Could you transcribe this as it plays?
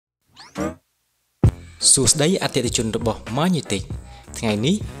សួស្តីអតិថិជនរបស់ Magnetic ថ្ងៃ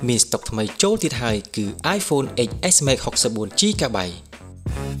នេះមានស្តុកថ្មីចូលទៀតហើយគឺ iPhone XsMax 64GB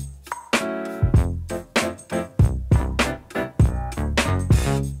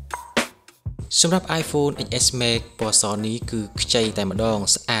សម្រាប់ iPhone XsMax ពណ៌សនេះគឺខ្ចីតែម្ដង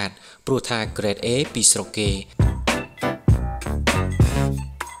ស្អាតព្រោះថា Grade A ពីស្រុកគេ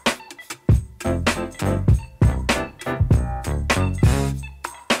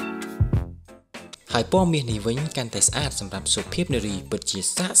ហើយពណ៌មាសនេះវិញកាន់តែស្អាតសម្រាប់សុភាពនារីពិតជា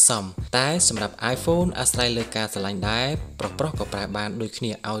ស័ក្តិសមតែសម្រាប់ iPhone អាស្រ័យលើការស្រឡាញ់ដែរប្រុសក៏ប្រើបានដូចគ្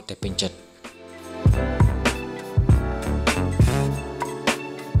នាឲ្យតែពេញចិត្ត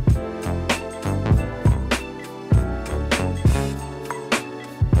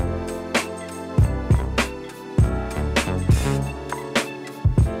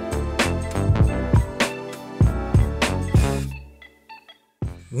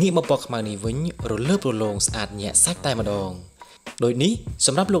ងាកមកពណ៌ខ្មៅនេះវិញរលើបរលោងស្អាតញាក់សាច់តែម្ដងដូចនេះស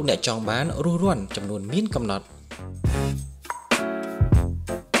ម្រាប់លោកអ្នកចង់បានរស់រាន់ចំនួនមានកំណត់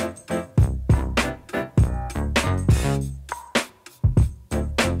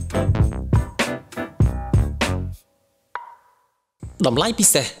តម្លៃពិ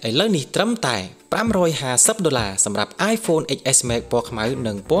សេសឥឡូវនេះត្រឹមតែ$550សម្រាប់ iPhone XsMax ពណ៌ខ្មៅ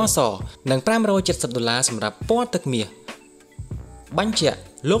និងពណ៌សនិង$570សម្រាប់ពណ៌ទឹកមាសបាញ់ជាក់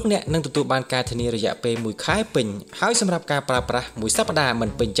លោកអ្នកនឹងទទួលបានការធានារយៈពេល1ខែពេញហើយសម្រាប់ការប្រើប្រាស់1សប្តាហ៍មិន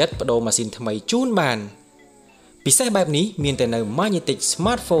ពេញចិត្តបដូរម៉ាស៊ីនថ្មីជូនបានពិសេសបែបនេះមានតែនៅ Magnetic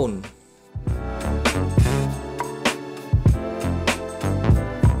Smartphone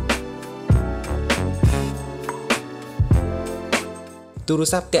ទូរ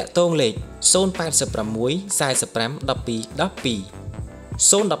ស័ព្ទតាក់ទងលេខ086 45 12 12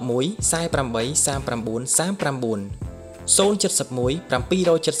 011 48 39 39 071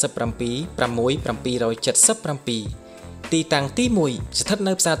 777 6 777 ទីតាំងទី1ស្ថិត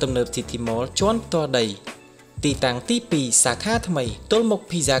នៅផ្សារទំនើប City Mall ជាន់ផ្ទាល់ដីទីតាំងទី2សាខាថ្មីទល់មុខ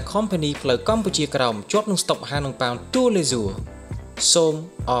Pizza Company ផ្លូវកម្ពុជាក្រោមជាប់នឹងស្តុបហាងនឹងប៉ោនទូលេស៊ូសូម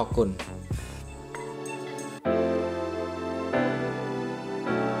អរគុណ